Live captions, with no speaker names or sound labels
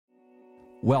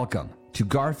Welcome to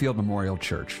Garfield Memorial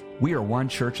Church. We are one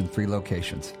church in 3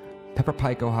 locations: Pepper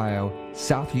Pike, Ohio,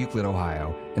 South Euclid,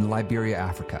 Ohio, and Liberia,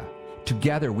 Africa.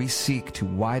 Together, we seek to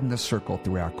widen the circle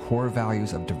through our core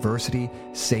values of diversity,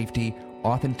 safety,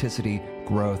 authenticity,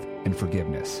 growth, and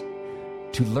forgiveness.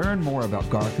 To learn more about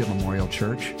Garfield Memorial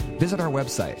Church, visit our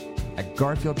website at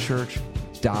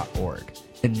garfieldchurch.org.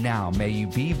 And now, may you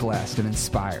be blessed and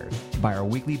inspired by our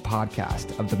weekly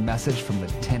podcast of the message from the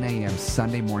 10 a.m.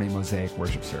 Sunday morning Mosaic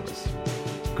worship service.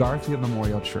 Garfield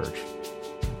Memorial Church,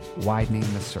 widening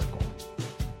the circle.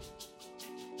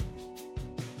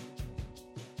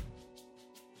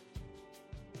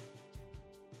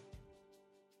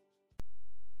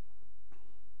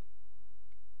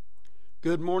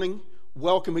 Good morning.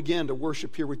 Welcome again to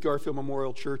worship here with Garfield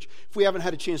Memorial Church. If we haven't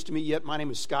had a chance to meet yet, my name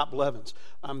is Scott Blevins.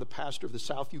 I'm the pastor of the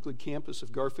South Euclid campus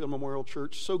of Garfield Memorial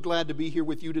Church. So glad to be here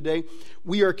with you today.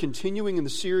 We are continuing in the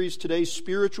series today,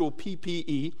 Spiritual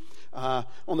PPE.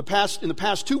 In the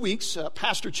past 2 weeks,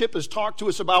 Pastor Chip has talked to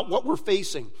us about what we're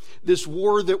facing, this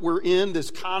war that we're in, this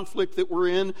conflict that we're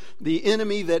in, the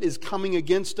enemy that is coming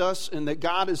against us and that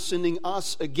God is sending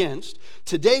us against.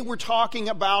 Today we're talking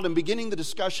about and beginning the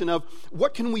discussion of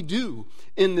what can we do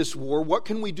in this war, what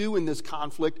can we do in this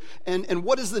conflict, and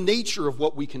what is the nature of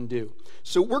what we can do.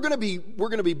 So we're going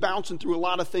to be bouncing through a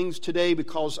lot of things today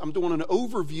because I'm doing an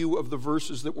overview of the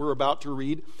verses that we're about to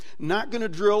read. Not going to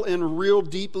drill in real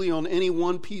deeply on any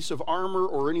one piece of armor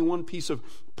or any one piece of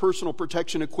personal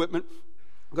protection equipment.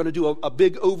 I'm going to do a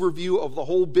big overview of the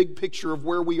whole big picture of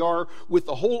where we are with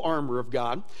the whole armor of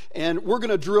God. And we're going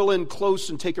to drill in close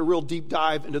and take a real deep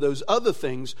dive into those other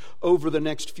things over the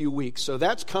next few weeks. So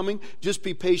that's coming. Just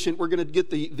be patient. We're going to get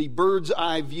the bird's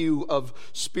eye view of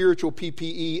spiritual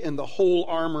PPE and the whole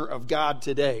armor of God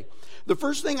today. The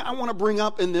first thing I want to bring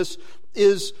up in this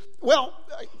is,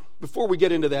 before we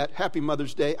get into that, Happy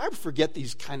Mother's Day. I forget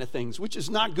these kind of things, which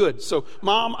is not good. So,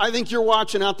 Mom, I think you're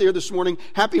watching out there this morning.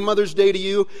 Happy Mother's Day to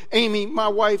you. Amy, my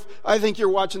wife, I think you're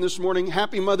watching this morning.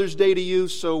 Happy Mother's Day to you.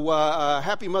 So,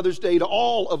 Happy Mother's Day to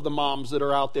all of the moms that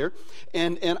are out there.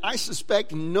 And I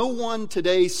suspect no one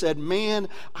today said, man,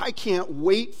 I can't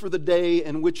wait for the day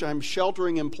in which I'm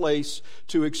sheltering in place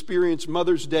to experience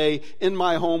Mother's Day in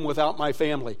my home without my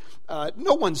family.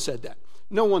 No one said that.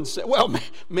 No one said, well,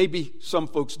 maybe some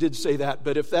folks did say that,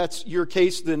 but if that's your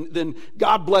case, then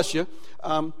God bless you.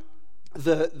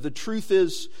 The truth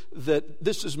is that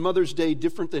this is Mother's Day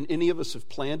different than any of us have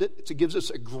planned it. It gives us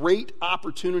a great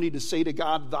opportunity to say to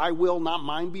God, thy will, not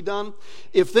mine be done.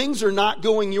 If things are not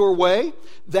going your way,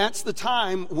 that's the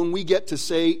time when we get to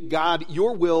say, God,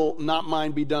 your will, not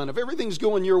mine be done. If everything's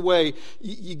going your way,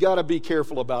 you got to be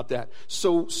careful about that.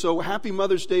 So happy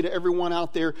Mother's Day to everyone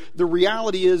out there. The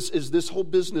reality is this whole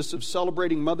business of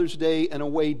celebrating Mother's Day in a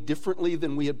way differently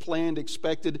than we had planned,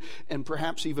 expected, and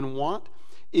perhaps even want,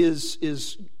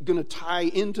 is going to tie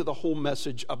into the whole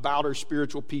message about our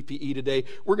spiritual PPE today.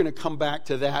 We're going to come back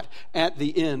to that at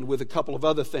the end with a couple of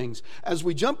other things. As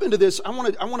we jump into this, I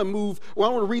want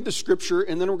to read the scripture,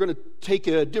 and then we're going to take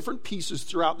different pieces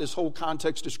throughout this whole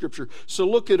context of scripture. So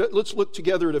let's look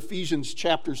together at Ephesians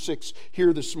chapter 6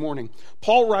 here this morning.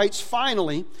 Paul writes,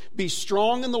 finally, be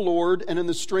strong in the Lord and in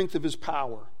the strength of his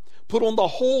power. Put on the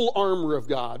whole armor of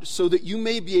God so that you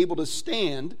may be able to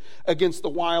stand against the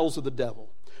wiles of the devil.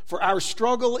 For our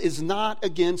struggle is not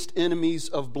against enemies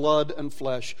of blood and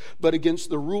flesh, but against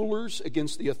the rulers,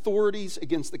 against the authorities,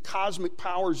 against the cosmic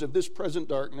powers of this present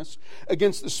darkness,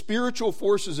 against the spiritual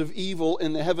forces of evil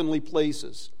in the heavenly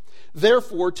places.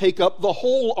 Therefore, take up the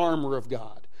whole armor of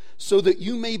God, so that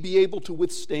you may be able to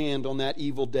withstand on that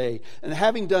evil day. And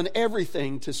having done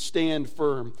everything to stand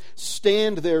firm,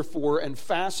 stand therefore and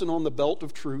fasten on the belt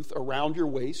of truth around your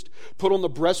waist. Put on the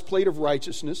breastplate of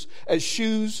righteousness. As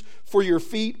shoes for your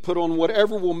feet, put on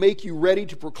whatever will make you ready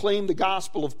to proclaim the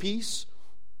gospel of peace.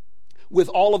 With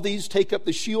all of these, take up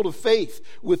the shield of faith,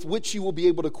 with which you will be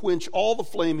able to quench all the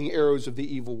flaming arrows of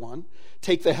the evil one.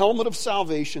 Take the helmet of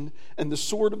salvation and the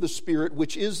sword of the Spirit,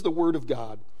 which is the word of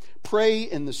God. Pray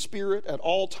in the Spirit at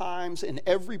all times, in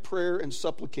every prayer and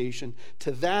supplication.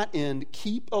 To that end,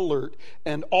 keep alert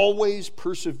and always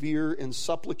persevere in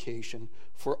supplication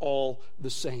for all the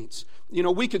saints. You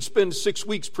know, we could spend 6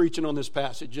 weeks preaching on this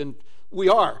passage, and we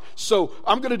are. So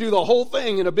I'm going to do the whole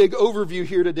thing in a big overview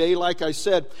here today. Like I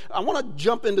said, I want to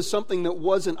jump into something that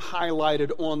wasn't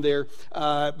highlighted on there,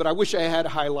 but I wish I had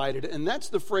highlighted. And that's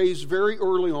the phrase very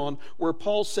early on where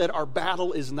Paul said our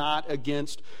battle is not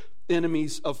against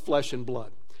enemies of flesh and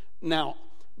blood. Now,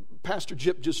 Pastor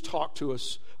Chip just talked to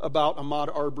us about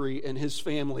Ahmaud Arbery and his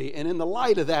family, and in the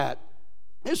light of that,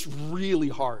 it's really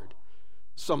hard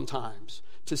sometimes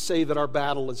to say that our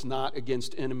battle is not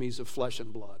against enemies of flesh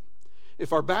and blood.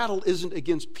 If our battle isn't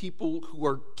against people who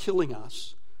are killing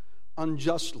us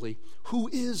unjustly, who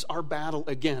is our battle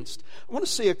against? I want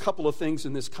to say a couple of things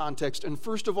in this context. And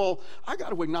first of all, I got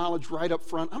to acknowledge right up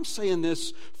front, I'm saying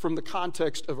this from the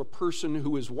context of a person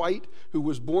who is white, who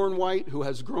was born white, who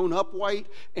has grown up white,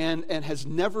 and has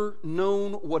never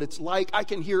known what it's like. I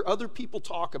can hear other people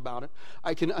talk about it.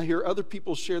 I hear other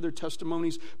people share their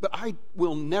testimonies, but I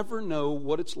will never know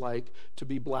what it's like to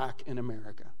be black in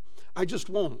America. I just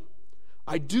won't.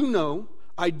 I do know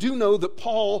that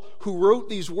Paul, who wrote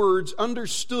these words,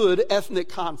 understood ethnic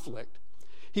conflict.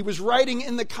 He was writing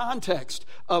in the context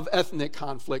of ethnic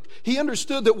conflict. He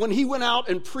understood that when he went out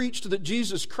and preached that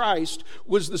Jesus Christ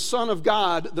was the Son of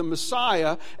God, the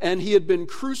Messiah, and he had been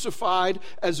crucified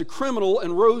as a criminal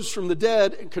and rose from the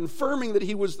dead, and confirming that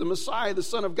he was the Messiah, the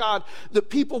Son of God, that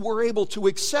people were able to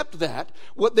accept that.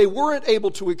 What they weren't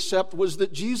able to accept was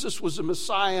that Jesus was a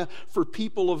Messiah for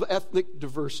people of ethnic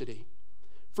diversity,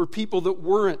 for people that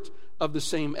weren't of the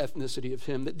same ethnicity of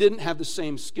him, that didn't have the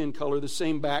same skin color, the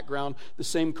same background, the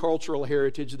same cultural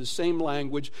heritage, the same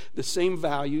language, the same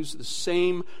values, the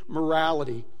same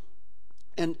morality.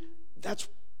 And that's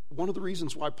one of the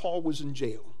reasons why Paul was in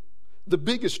jail. The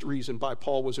biggest reason why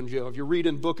Paul was in jail. If you read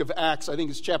in the book of Acts, I think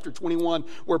it's chapter 21,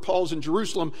 where Paul's in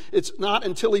Jerusalem, it's not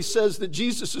until he says that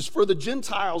Jesus is for the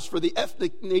Gentiles, for the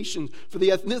ethnic nations, for the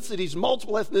ethnicities,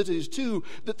 multiple ethnicities too,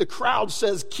 that the crowd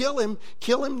says, kill him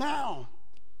now.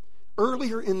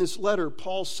 Earlier in this letter,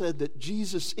 Paul said that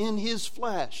Jesus in his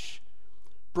flesh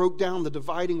broke down the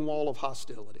dividing wall of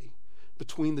hostility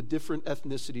between the different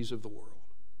ethnicities of the world.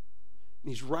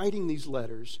 And he's writing these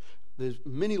letters, the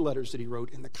many letters that he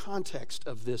wrote, in the context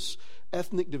of this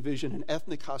ethnic division and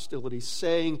ethnic hostility,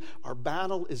 saying our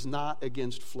battle is not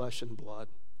against flesh and blood.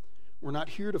 We're not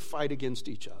here to fight against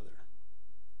each other.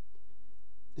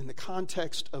 In the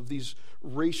context of these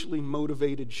racially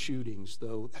motivated shootings,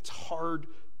 though, that's a hard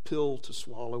pill to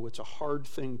swallow. It's a hard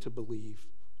thing to believe.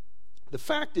 The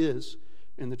fact is,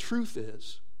 and the truth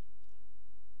is,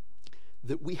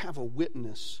 that we have a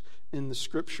witness in the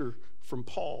scripture from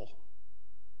Paul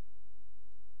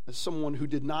as someone who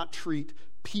did not treat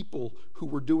people who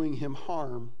were doing him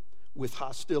harm with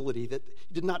hostility, that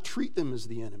he did not treat them as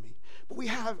the enemy. But we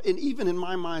have, and even in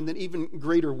my mind, an even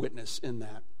greater witness in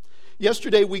that.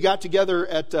 Yesterday we got together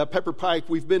at Pepper Pike.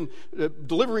 We've been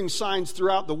delivering signs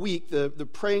throughout the week, the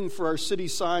praying for our city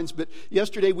signs, but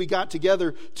yesterday we got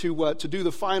together to do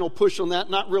the final push on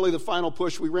that. Not really the final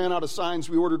push. We ran out of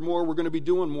signs. We ordered more. We're going to be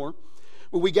doing more.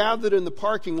 But we gathered in the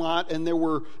parking lot, and there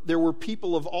were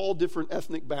people of all different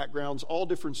ethnic backgrounds, all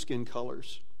different skin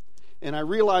colors. And I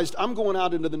realized I'm going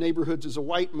out into the neighborhoods as a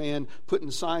white man putting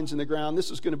signs in the ground.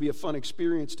 This is going to be a fun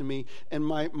experience to me. And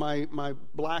my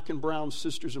black and brown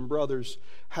sisters and brothers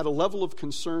had a level of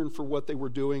concern for what they were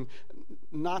doing.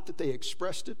 Not that they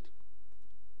expressed it,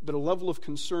 but a level of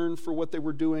concern for what they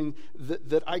were doing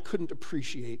that I couldn't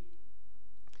appreciate.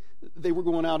 They were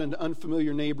going out into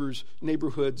unfamiliar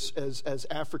neighborhoods as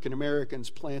African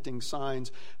Americans planting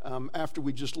signs after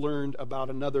we just learned about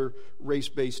another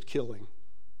race-based killing.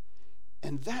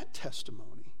 And that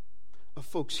testimony of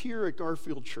folks here at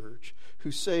Garfield Church who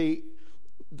say,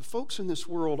 the folks in this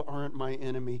world aren't my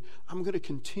enemy. I'm going to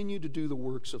continue to do the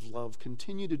works of love,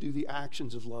 continue to do the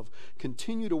actions of love,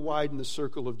 continue to widen the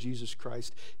circle of Jesus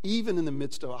Christ, even in the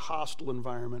midst of a hostile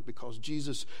environment, because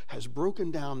Jesus has broken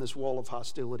down this wall of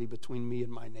hostility between me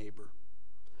and my neighbor.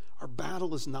 Our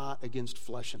battle is not against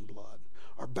flesh and blood.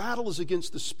 Our battle is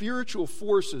against the spiritual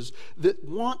forces that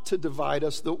want to divide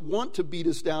us, that want to beat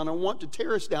us down and want to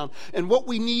tear us down. And what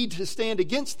we need to stand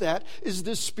against that is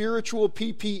this spiritual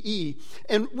PPE.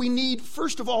 And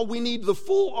first of all, we need the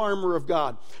full armor of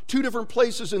God. Two different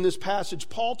places in this passage,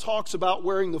 Paul talks about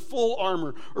wearing the full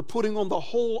armor or putting on the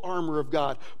whole armor of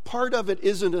God. Part of it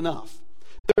isn't enough.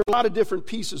 There are a lot of different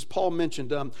pieces Paul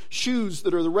mentioned. Shoes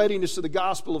that are the readiness of the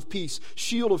gospel of peace,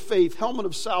 shield of faith, helmet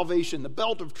of salvation, the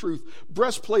belt of truth,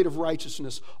 breastplate of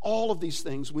righteousness. All of these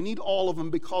things, we need all of them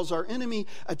because our enemy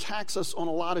attacks us on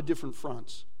a lot of different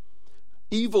fronts.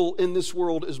 Evil in this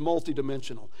world is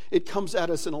multidimensional. It comes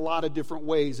at us in a lot of different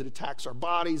ways. It attacks our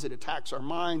bodies, it attacks our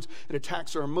minds, it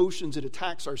attacks our emotions, it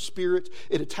attacks our spirit,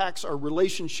 it attacks our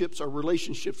relationships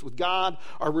with God,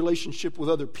 our relationship with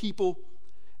other people.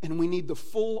 And we need the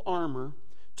full armor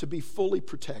to be fully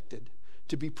protected,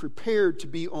 to be prepared to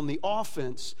be on the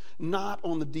offense, not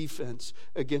on the defense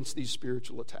against these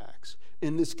spiritual attacks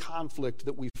in this conflict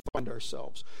that we find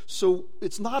ourselves. So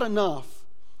it's not enough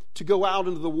to go out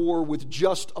into the war with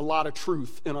just a lot of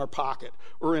truth in our pocket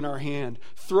or in our hand,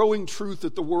 throwing truth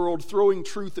at the world, throwing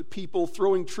truth at people,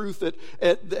 throwing truth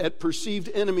at perceived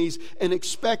enemies, and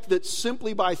expect that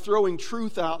simply by throwing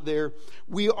truth out there,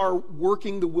 we are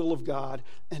working the will of God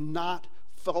and not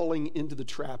falling into the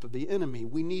trap of the enemy.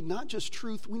 We need not just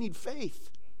truth, we need faith.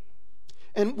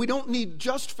 And we don't need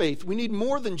just faith. We need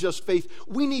more than just faith.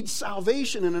 We need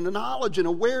salvation and a knowledge and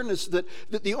awareness that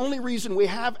the only reason we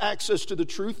have access to the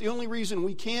truth, the only reason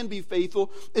we can be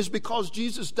faithful is because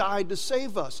Jesus died to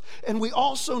save us. And we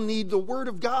also need the Word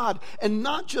of God, and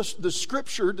not just the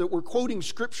Scripture, that we're quoting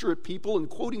Scripture at people and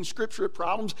quoting Scripture at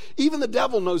problems. Even the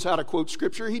devil knows how to quote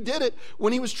Scripture. He did it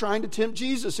when he was trying to tempt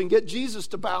Jesus and get Jesus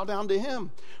to bow down to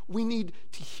him. We need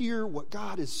to hear what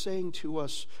God is saying to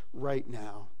us right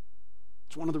now.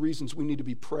 It's one of the reasons we need to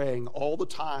be praying all the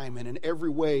time and in every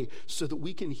way so that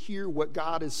we can hear what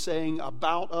God is saying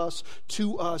about us,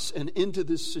 to us, and into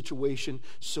this situation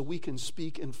so we can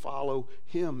speak and follow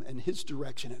Him and His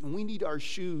direction. And we need our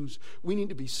shoes. We need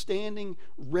to be standing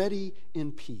ready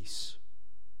in peace.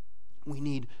 We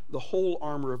need the whole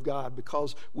armor of God,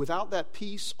 because without that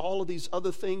peace, all of these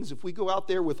other things, if we go out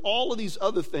there with all of these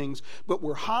other things, but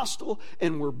we're hostile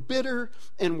and we're bitter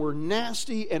and we're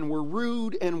nasty and we're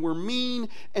rude and we're mean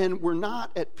and we're not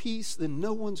at peace, then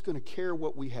no one's going to care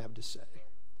what we have to say.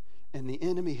 And the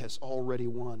enemy has already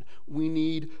won. We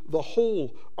need the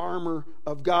whole armor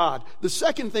of God. The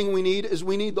second thing we need is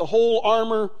we need the whole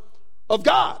armor of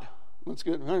God. That's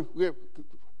good.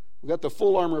 We got the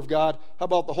full armor of God. How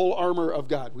about the whole armor of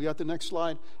God? We got the next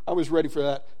slide? I was ready for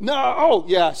that. No, oh,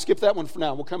 yeah, skip that one for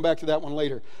now. We'll come back to that one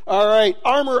later. All right,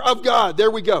 armor of God.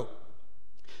 There we go.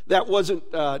 That wasn't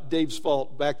Dave's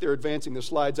fault back there advancing the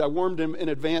slides. I warned him in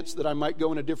advance that I might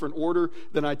go in a different order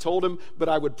than I told him, but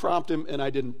I would prompt him, and I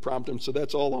didn't prompt him, so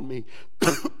that's all on me.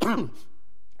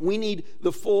 We need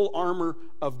the full armor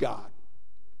of God.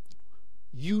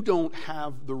 You don't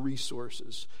have the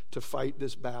resources to fight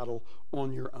this battle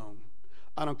on your own.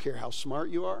 I don't care how smart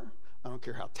you are. I don't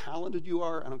care how talented you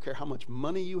are. I don't care how much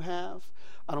money you have.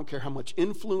 I don't care how much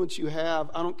influence you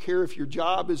have. I don't care if your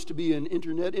job is to be an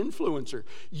internet influencer.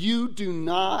 You do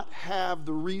not have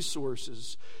the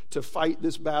resources to fight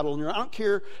this battle on your own. I don't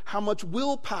care how much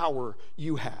willpower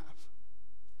you have.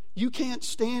 You can't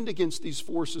stand against these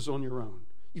forces on your own.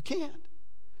 You can't.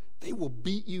 They will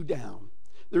beat you down.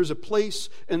 There's a place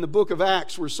in the book of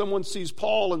Acts where someone sees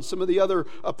Paul and some of the other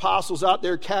apostles out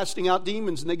there casting out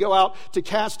demons, and they go out to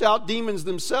cast out demons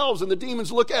themselves, and the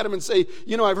demons look at him and say,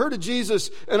 you know, I've heard of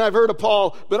Jesus and I've heard of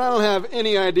Paul, but I don't have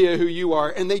any idea who you are.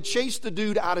 And they chase the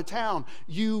dude out of town.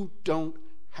 You don't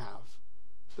have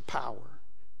the power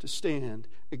to stand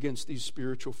against these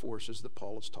spiritual forces that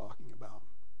Paul is talking about.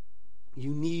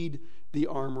 You need the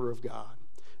armor of God.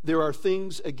 There are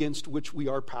things against which we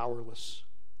are powerless,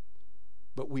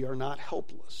 but we are not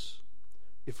helpless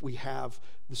if we have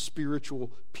the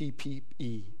spiritual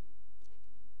PPE.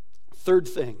 Third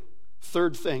thing.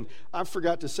 I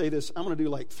forgot to say this. I'm going to do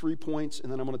like 3 points, and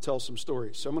then I'm going to tell some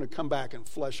stories. So I'm going to come back and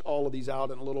flesh all of these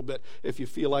out in a little bit. If you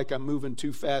feel like I'm moving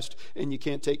too fast and you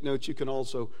can't take notes, you can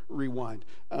also rewind.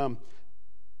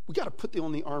 We got to put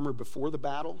on the armor before the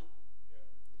battle.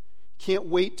 Can't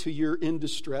wait till you're in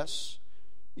distress.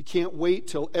 You can't wait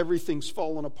till everything's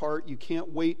fallen apart. You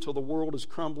can't wait till the world is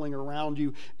crumbling around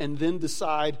you and then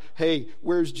decide, hey,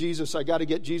 where's Jesus? I got to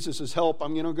get Jesus' help.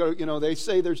 I'm going to go, they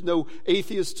say there's no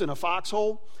atheists in a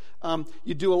foxhole.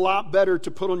 You do a lot better to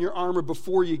put on your armor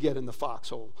before you get in the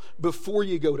foxhole, before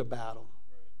you go to battle.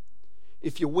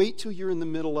 If you wait till you're in the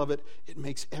middle of it, it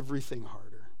makes everything harder.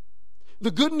 The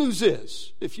good news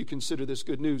is, if you consider this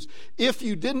good news, if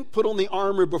you didn't put on the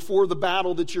armor before the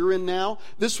battle that you're in now,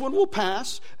 this one will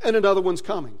pass and another one's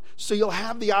coming. So you'll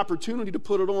have the opportunity to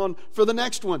put it on for the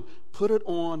next one. Put it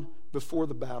on before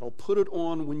the battle. Put it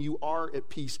on when you are at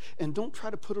peace. And don't try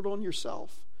to put it on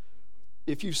yourself.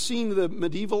 If you've seen the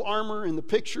medieval armor in the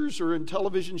pictures or in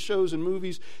television shows and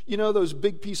movies, you know those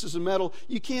big pieces of metal.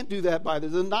 You can't do that by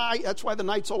the knight. That's why the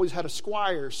knights always had a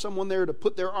squire, someone there to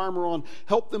put their armor on,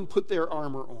 help them put their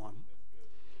armor on.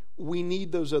 We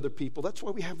need those other people. That's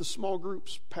why we have the small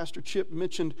groups. Pastor Chip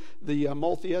mentioned the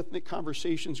multi-ethnic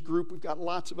conversations group. We've got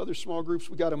lots of other small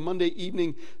groups. We've got a Monday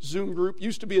evening Zoom group.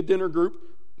 Used to be a dinner group.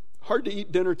 Hard to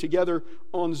eat dinner together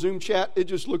on Zoom chat. It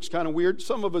just looks kind of weird.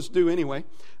 Some of us do anyway.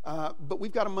 But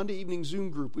we've got a Monday evening Zoom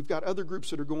group. We've got other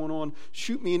groups that are going on.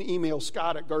 Shoot me an email,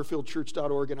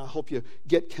 scott@garfieldchurch.org, and I'll help you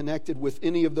get connected with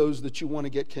any of those that you want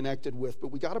to get connected with. But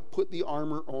we got to put the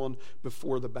armor on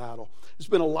before the battle. There's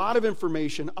been a lot of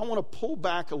information. I want to pull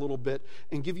back a little bit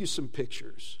and give you some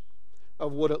pictures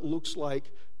of what it looks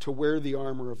like to wear the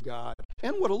armor of God.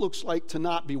 and what it looks like to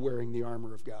not be wearing the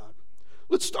armor of God.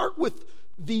 Let's start with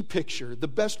the picture, the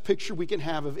best picture we can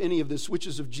have of any of this, which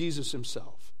is of Jesus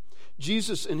himself.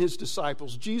 Jesus and his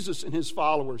disciples, Jesus and his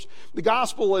followers. The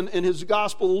gospel and his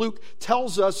gospel, Luke,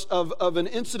 tells us of an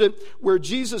incident where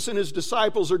Jesus and his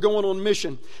disciples are going on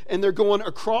mission, and they're going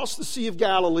across the Sea of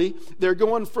Galilee. They're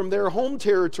going from their home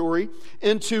territory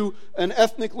into an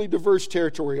ethnically diverse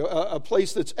territory, a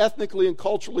place that's ethnically and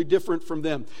culturally different from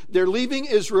them. They're leaving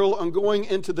Israel and going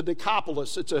into the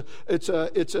Decapolis. It's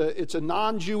a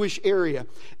non-Jewish area.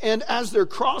 And as they're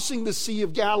crossing the Sea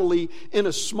of Galilee in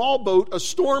a small boat, a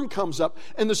storm comes up,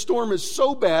 and the storm is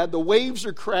so bad, the waves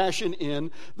are crashing in,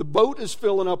 the boat is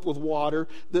filling up with water,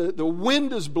 the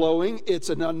wind is blowing, it's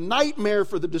a nightmare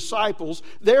for the disciples.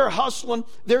 They're hustling,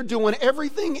 they're doing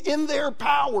everything in their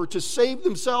power to save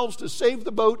themselves, to save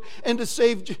the boat, and to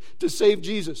save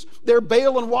Jesus. They're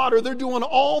bailing water, they're doing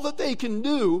all that they can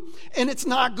do, and it's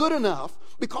not good enough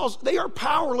because they are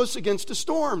powerless against a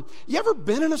storm. You ever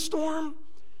been in a storm?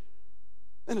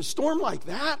 In a storm like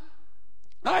that?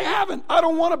 I haven't. I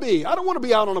don't want to be. I don't want to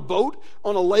be out on a boat,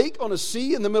 on a lake, on a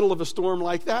sea in the middle of a storm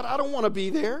like that. I don't want to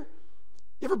be there.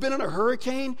 You ever been in a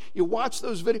hurricane? You watch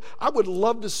those videos. I would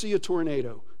love to see a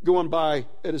tornado going by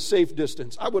at a safe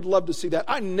distance. I would love to see that.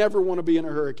 I never want to be in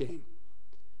a hurricane.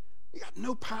 You got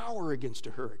no power against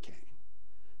a hurricane.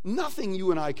 Nothing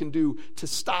you and I can do to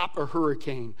stop a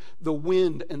hurricane. The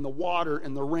wind and the water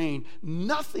and the rain.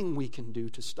 Nothing we can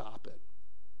do to stop it.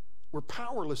 We're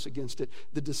powerless against it.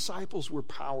 The disciples were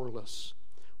powerless.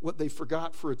 What they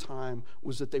forgot for a time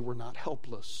was that they were not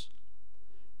helpless.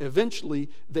 Eventually,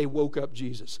 they woke up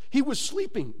Jesus. He was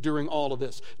sleeping during all of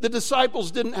this. The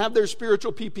disciples didn't have their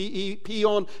spiritual PPE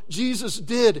on. Jesus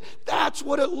did. That's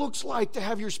what it looks like to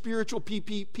have your spiritual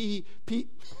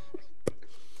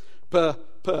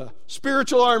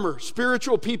spiritual armor,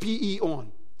 spiritual PPE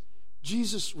on.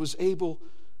 Jesus was able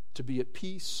to be at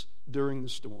peace during the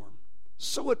storm.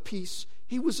 So at peace,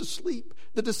 he was asleep.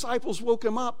 The disciples woke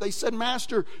him up. They said,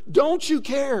 Master, don't you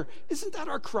care? Isn't that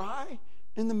our cry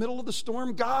in the middle of the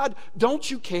storm? God,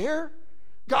 don't you care?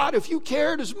 God, if you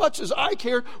cared as much as I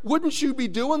cared, wouldn't you be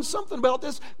doing something about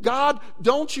this? God,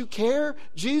 don't you care?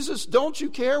 Jesus, don't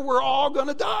you care? We're all going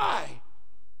to die.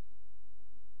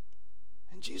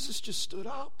 And Jesus just stood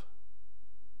up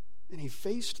and he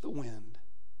faced the wind.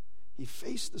 He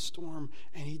faced the storm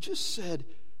and he just said,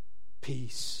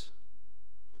 peace.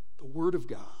 The Word of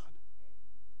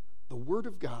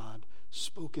God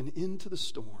spoken into the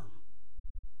storm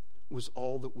was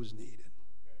all that was needed.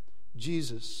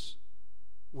 Jesus,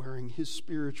 wearing his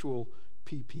spiritual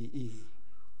PPE,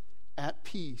 at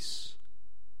peace,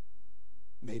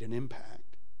 made an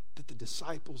impact that the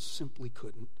disciples simply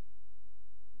couldn't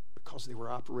because they were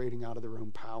operating out of their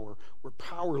own power. We're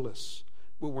powerless,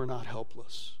 but we're not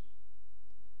helpless.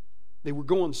 They were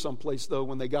going someplace, though,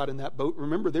 when they got in that boat.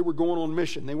 Remember, they were going on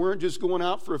mission. They weren't just going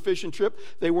out for a fishing trip.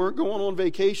 They weren't going on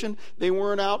vacation. They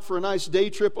weren't out for a nice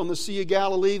day trip on the Sea of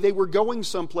Galilee. They were going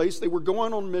someplace. They were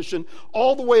going on mission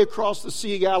all the way across the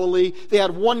Sea of Galilee. They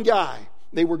had one guy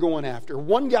they were going after,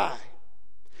 one guy.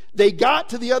 They got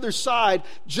to the other side.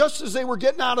 Just as they were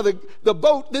getting out of the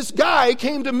boat, this guy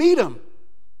came to meet them.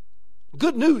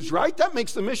 Good news, right? That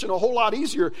makes the mission a whole lot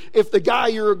easier if the guy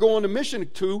you're going to mission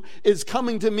to is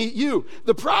coming to meet you.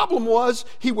 The problem was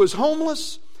he was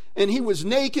homeless and he was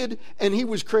naked and he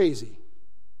was crazy.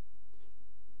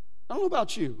 I don't know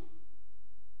about you.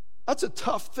 That's a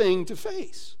tough thing to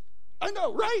face. I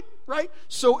know, right?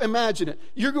 So imagine it.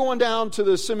 You're going down to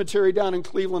the cemetery down in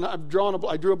Cleveland. I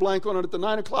drew a blank on it at the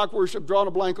 9 o'clock worship, drawing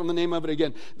a blank on the name of it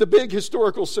again. The big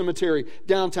historical cemetery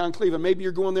downtown Cleveland. Maybe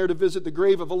you're going there to visit the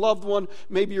grave of a loved one.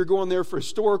 Maybe you're going there for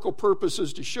historical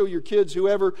purposes to show your kids,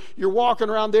 whoever. You're walking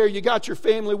around there. You got your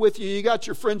family with you. You got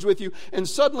your friends with you. And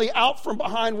suddenly out from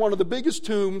behind one of the biggest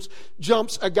tombs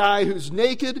jumps a guy who's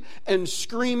naked and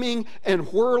screaming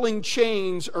and whirling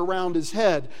chains around his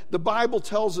head. The Bible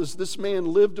tells us this man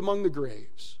lived among the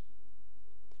graves.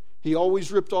 He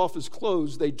always ripped off his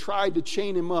clothes. They tried to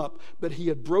chain him up, but he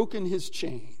had broken his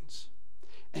chains.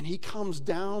 And he comes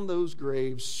down those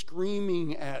graves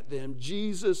screaming at them,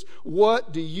 Jesus,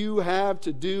 what do you have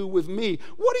to do with me?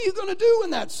 What are you going to do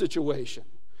in that situation?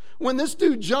 When this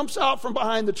dude jumps out from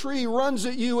behind the tree, runs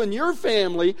at you and your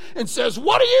family, and says,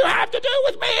 what do you have to do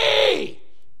with me?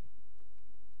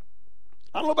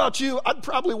 I don't know about you, I'd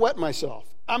probably wet myself.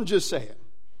 I'm just saying.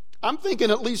 I'm thinking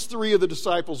at least 3 of the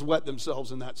disciples wet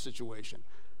themselves in that situation.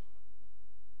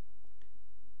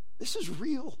 This is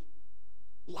real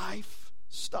life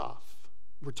stuff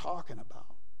we're talking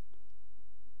about.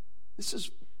 This is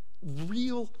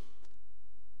real.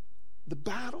 The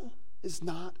battle is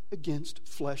not against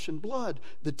flesh and blood.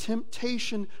 The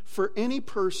temptation for any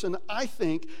person, I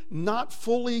think, not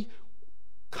fully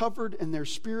covered in their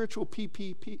spiritual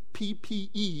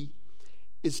PPE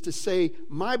is to say,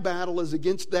 my battle is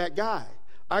against that guy.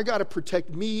 I got to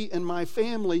protect me and my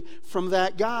family from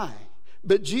that guy.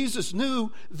 But Jesus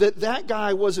knew that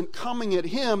guy wasn't coming at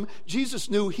him. Jesus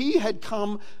knew he had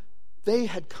come, they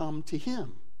had come to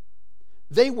him.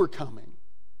 They were coming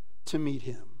to meet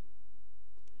him.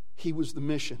 He was the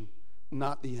mission,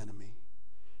 not the enemy.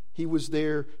 He was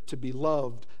there to be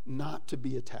loved, not to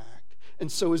be attacked.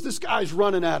 And so as this guy's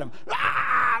running at him,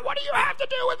 what do you have to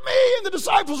do with me? And the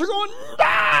disciples are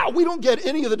going, we don't get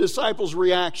any of the disciples'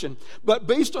 reaction. But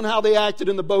based on how they acted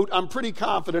in the boat, I'm pretty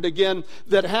confident, again,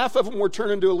 that half of them were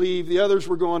turning to leave. The others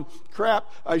were going, crap,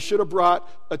 I should have brought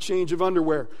a change of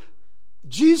underwear.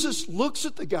 Jesus looks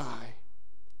at the guy,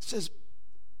 says,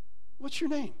 what's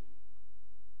your name?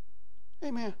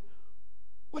 Hey, man,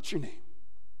 what's your name?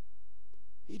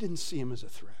 He didn't see him as a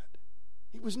threat.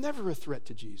 He was never a threat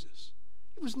to Jesus.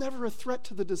 He was never a threat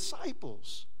to the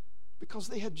disciples because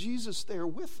they had Jesus there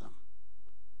with them.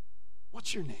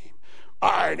 What's your name?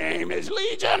 Our name is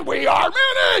Legion. We are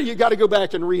many. You got to go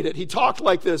back and read it. He talked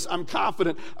like this. I'm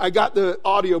confident. I got the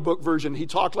audiobook version. He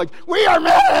talked like, we are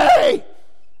many.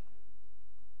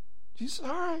 Jesus,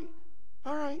 all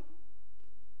right.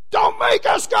 Don't make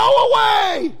us go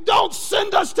away. Don't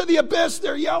send us to the abyss.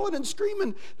 They're yelling and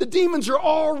screaming. The demons are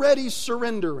already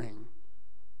surrendering.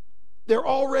 They're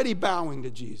already bowing to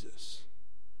Jesus.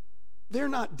 They're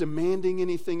not demanding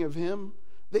anything of him.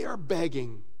 They are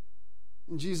begging.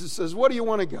 And Jesus says, what do you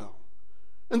want to go?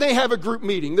 And they have a group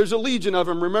meeting. There's a legion of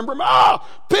them, remember?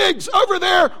 Pigs over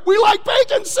there. We like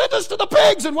bacon. Send us to the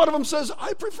pigs. And one of them says,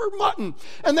 I prefer mutton.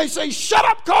 And they say, shut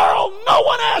up, Carl. No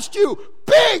one asked you.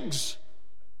 Pigs.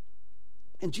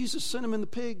 And Jesus sent them in the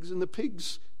pigs, and the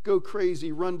pigs go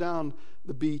crazy, run down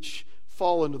the beach,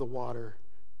 fall into the water,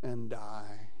 and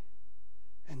die.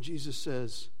 And Jesus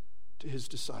says to his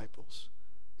disciples,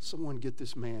 someone get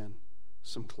this man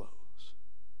some clothes.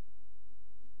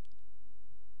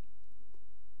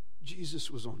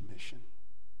 Jesus was on mission,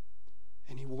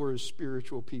 and he wore his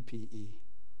spiritual PPE.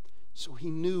 So he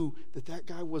knew that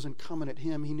guy wasn't coming at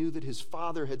him. He knew that his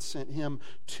Father had sent him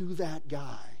to that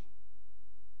guy.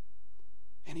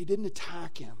 And he didn't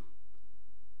attack him.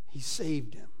 He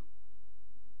saved him.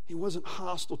 He wasn't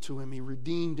hostile to him. He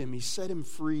redeemed him. He set him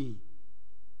free.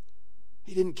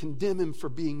 He didn't condemn him for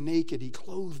being naked. He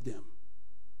clothed him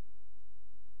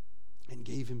and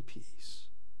gave him peace.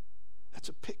 That's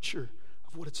a picture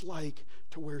of what it's like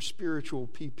to wear spiritual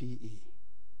PPE.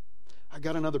 I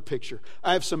got another picture.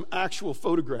 I have some actual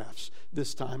photographs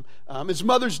this time. It's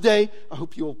Mother's Day. I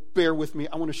hope you'll bear with me.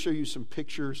 I want to show you some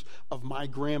pictures of my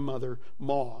grandmother,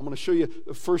 Ma. I'm going to show you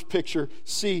the first picture.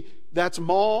 See, that's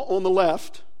Ma on the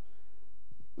left.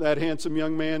 That handsome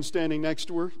young man standing next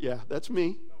to her. Yeah, that's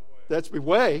me. That's me.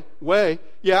 Way.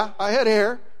 Yeah, I had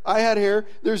hair.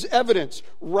 There's evidence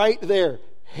right there.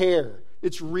 Hair.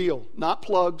 It's real. Not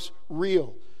plugs.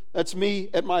 Real. That's me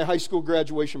at my high school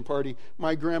graduation party,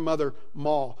 my grandmother,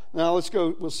 Ma. Now let's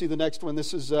go, we'll see the next one.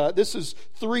 This is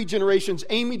 3 generations.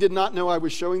 Amy did not know I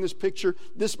was showing this picture.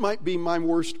 This might be my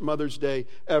worst Mother's Day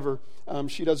ever.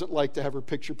 She doesn't like to have her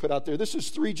picture put out there. This is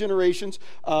 3 generations.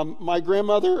 My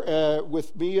grandmother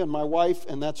with me and my wife,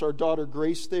 and that's our daughter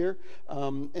Grace there.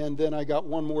 And then I got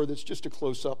one more that's just a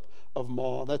close-up of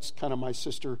Ma. That's kind of my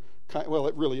sister. Well,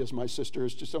 it really is my sister.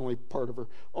 It's just only part of her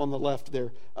on the left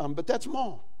there. But that's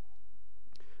Ma.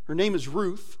 Her name is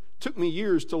Ruth. It took me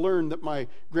years to learn that my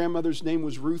grandmother's name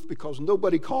was Ruth because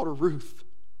nobody called her Ruth.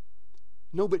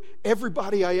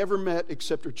 Everybody I ever met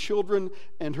except her children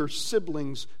and her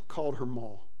siblings called her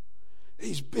Ma.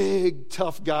 These big,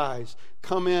 tough guys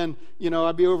come in.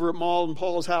 I'd be over at Ma and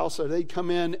Paul's house. So they'd come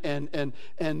in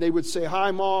and they would say,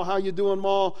 hi, Ma, how you doing,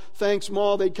 Ma? Thanks,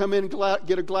 Ma. They'd come in,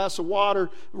 get a glass of water.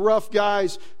 Rough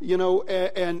guys,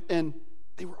 and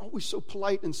they were always so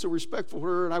polite and so respectful of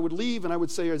her. And I would leave and I would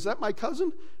say, is that my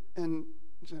cousin? And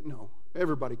she said, no,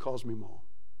 everybody calls me Ma.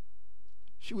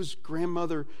 She was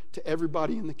grandmother to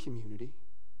everybody in the community.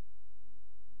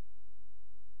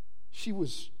 She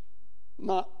was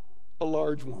not a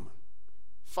large woman.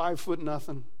 5 foot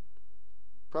nothing.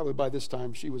 Probably by this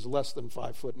time she was less than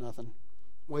 5 foot nothing.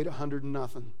 Weighed 100 and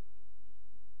nothing.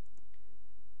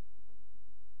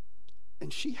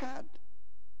 And she had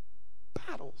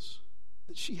battles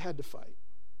that she had to fight.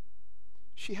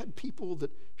 She had people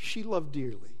that she loved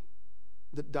dearly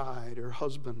that died. Her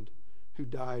husband who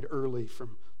died early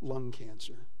from lung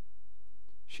cancer.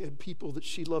 She had people that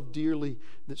she loved dearly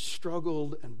that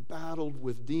struggled and battled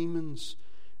with demons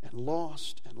and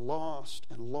lost and lost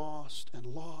and lost and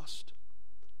lost.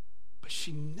 But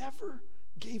she never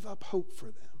gave up hope for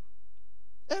them.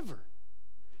 Ever.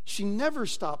 She never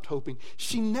stopped hoping.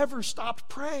 She never stopped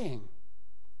praying.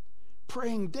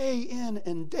 Praying day in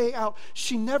and day out.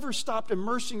 She never stopped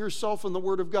immersing herself in the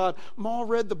Word of God. Ma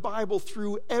read the Bible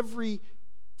through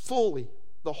fully,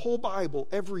 the whole Bible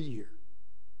every year.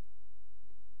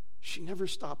 She never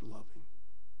stopped loving.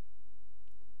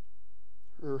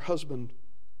 Her husband,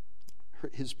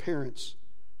 his parents,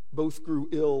 both grew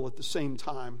ill at the same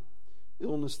time.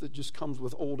 Illness that just comes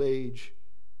with old age.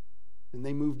 And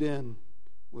they moved in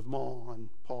with Ma and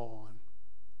Paul.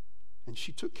 And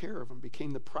she took care of them,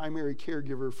 became the primary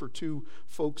caregiver for two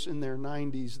folks in their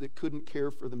 90s that couldn't care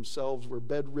for themselves, were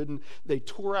bedridden. They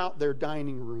tore out their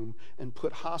dining room and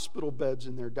put hospital beds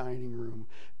in their dining room.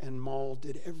 And Ma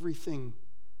did everything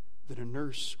that a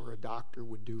nurse or a doctor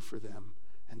would do for them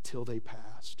until they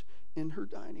passed in her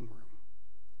dining room.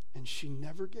 And she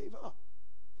never gave up.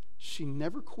 She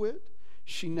never quit.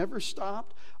 She never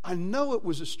stopped. I know it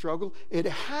was a struggle. It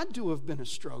had to have been a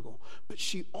struggle. But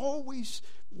she always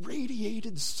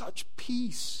radiated such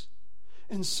peace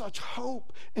and such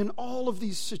hope in all of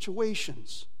these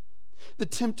situations. The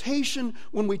temptation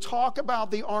when we talk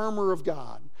about the armor of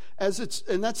God,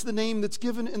 and that's the name that's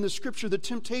given in the Scripture, the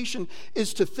temptation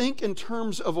is to think in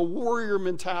terms of a warrior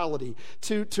mentality,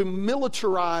 to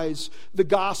militarize the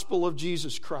gospel of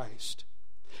Jesus Christ.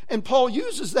 And Paul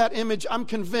uses that image, I'm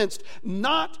convinced,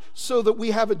 not so that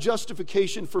we have a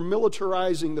justification for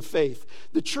militarizing the faith.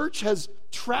 The church has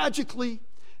tragically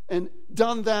and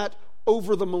done that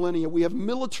over the millennia. We have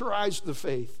militarized the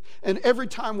faith. And every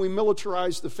time we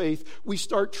militarize the faith, we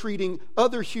start treating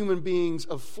other human beings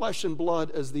of flesh and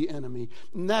blood as the enemy.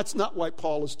 And that's not why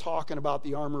Paul is talking about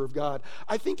the armor of God.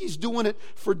 I think he's doing it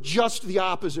for just the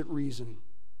opposite reason.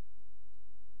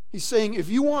 He's saying if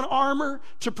you want armor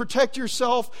to protect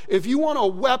yourself, if you want a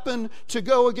weapon to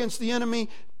go against the enemy,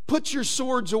 put your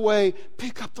swords away,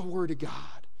 pick up the Word of God.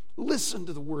 Listen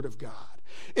to the Word of God.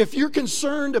 If you're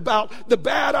concerned about the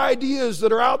bad ideas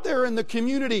that are out there in the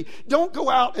community, don't go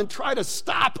out and try to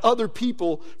stop other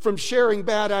people from sharing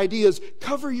bad ideas.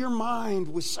 Cover your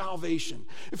mind with salvation.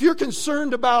 If you're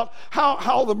concerned about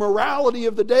how the morality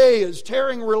of the day is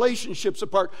tearing relationships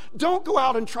apart, don't go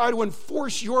out and try to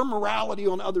enforce your morality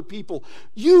on other people.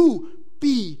 You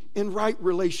be in right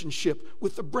relationship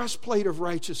with the breastplate of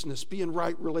righteousness. Be in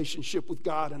right relationship with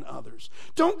God and others.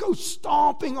 Don't go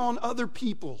stomping on other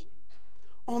people,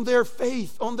 on their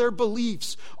faith, on their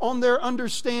beliefs, on their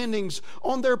understandings,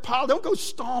 on their power. Don't go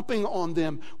stomping on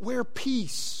them. Wear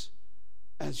peace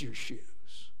as your shoes.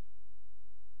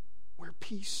 Wear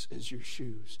peace as your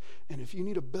shoes. And if you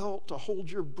need a belt to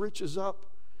hold your britches up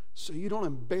so you don't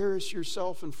embarrass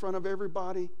yourself in front of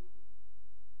everybody,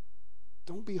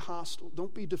 don't be hostile.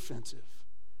 Don't be defensive.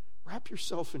 Wrap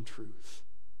yourself in truth.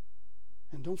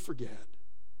 And don't forget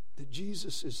that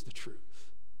Jesus is the truth.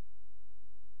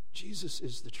 Jesus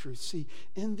is the truth. See,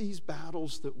 in these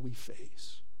battles that we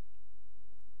face,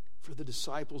 for the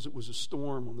disciples, it was a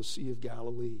storm on the Sea of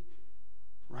Galilee.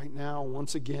 Right now,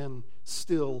 once again,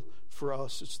 still for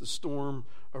us, it's the storm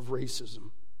of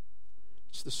racism.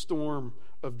 It's the storm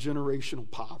of generational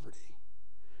poverty.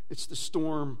 It's the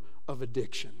storm of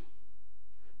addiction.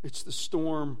 It's the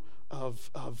storm of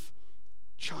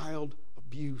child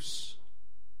abuse.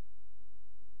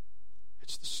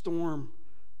 It's the storm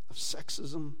of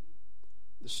sexism,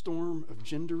 the storm of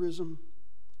genderism.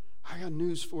 I got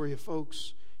news for you,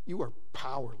 folks. You are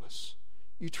powerless.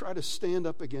 You try to stand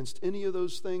up against any of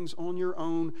those things on your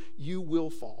own, you will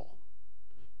fall.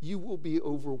 You will be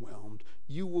overwhelmed.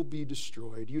 You will be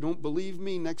destroyed. You don't believe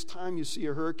me? Next time you see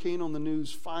a hurricane on the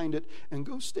news, find it and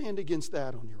go stand against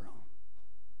that on your own.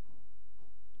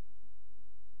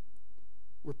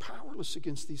 We're powerless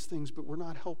against these things, but we're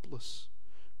not helpless.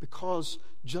 Because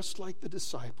just like the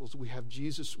disciples, we have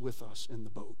Jesus with us in the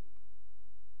boat.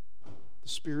 The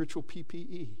spiritual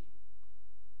PPE.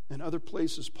 In other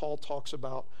places, Paul talks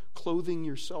about clothing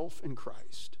yourself in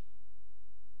Christ.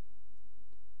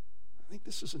 I think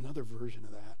this is another version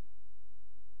of that.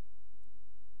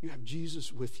 You have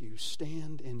Jesus with you.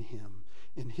 Stand in Him,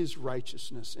 in His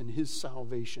righteousness, in His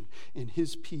salvation, in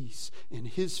His peace, in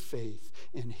His faith,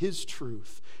 in His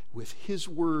truth, with His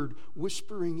word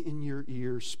whispering in your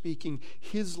ear, speaking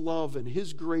His love and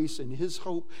His grace and His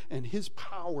hope and His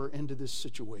power into this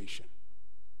situation.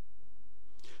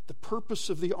 The purpose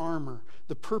of the armor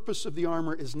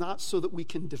is not so that we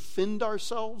can defend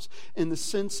ourselves in the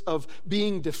sense of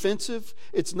being defensive.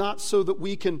 It's not so that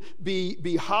we can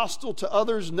be hostile to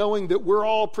others knowing that we're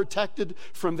all protected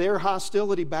from their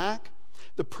hostility back.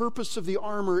 The purpose of the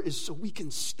armor is so we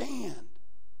can stand.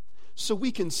 So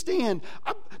we can stand.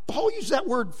 Paul used that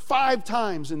word 5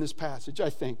 times in this passage, I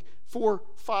think. 4,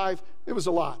 5, it was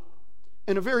a lot.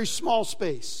 In a very small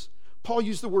space. Paul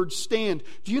used the word stand.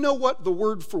 Do you know what the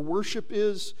word for worship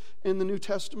is in the New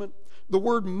Testament? The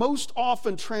word most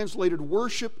often translated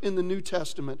worship in the New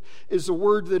Testament is the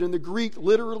word that in the Greek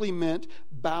literally meant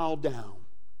bow down.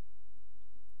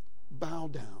 Bow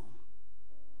down.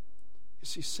 You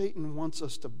see, Satan wants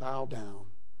us to bow down,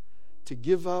 to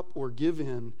give up or give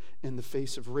in the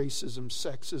face of racism,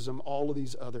 sexism, all of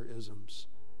these other isms.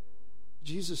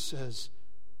 Jesus says,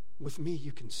 with me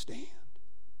you can stand.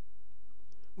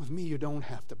 With me you don't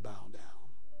have to bow down.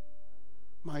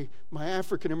 My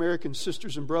African American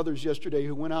sisters and brothers yesterday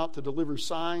who went out to deliver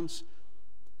signs,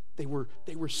 they were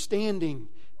standing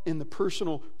in the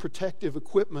personal protective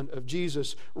equipment of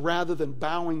Jesus rather than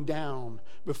bowing down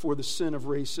before the sin of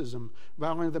racism,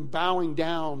 rather than bowing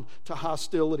down to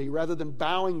hostility, rather than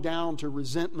bowing down to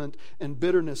resentment and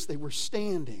bitterness. They were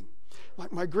standing.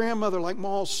 Like my grandmother, like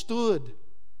Ma, stood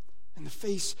in the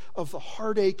face of the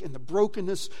heartache and the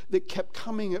brokenness that kept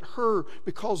coming at her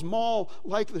because Ma,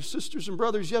 like the sisters and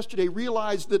brothers yesterday,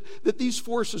 realized that these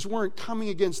forces weren't coming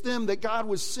against them, that God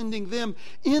was sending them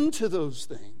into those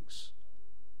things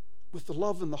with the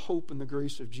love and the hope and the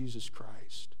grace of Jesus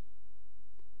Christ.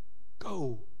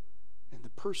 Go in the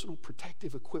personal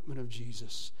protective equipment of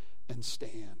Jesus and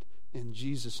stand. In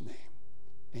Jesus' name,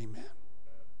 amen.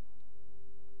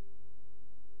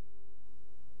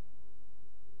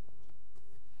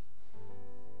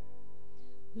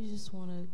 We just want to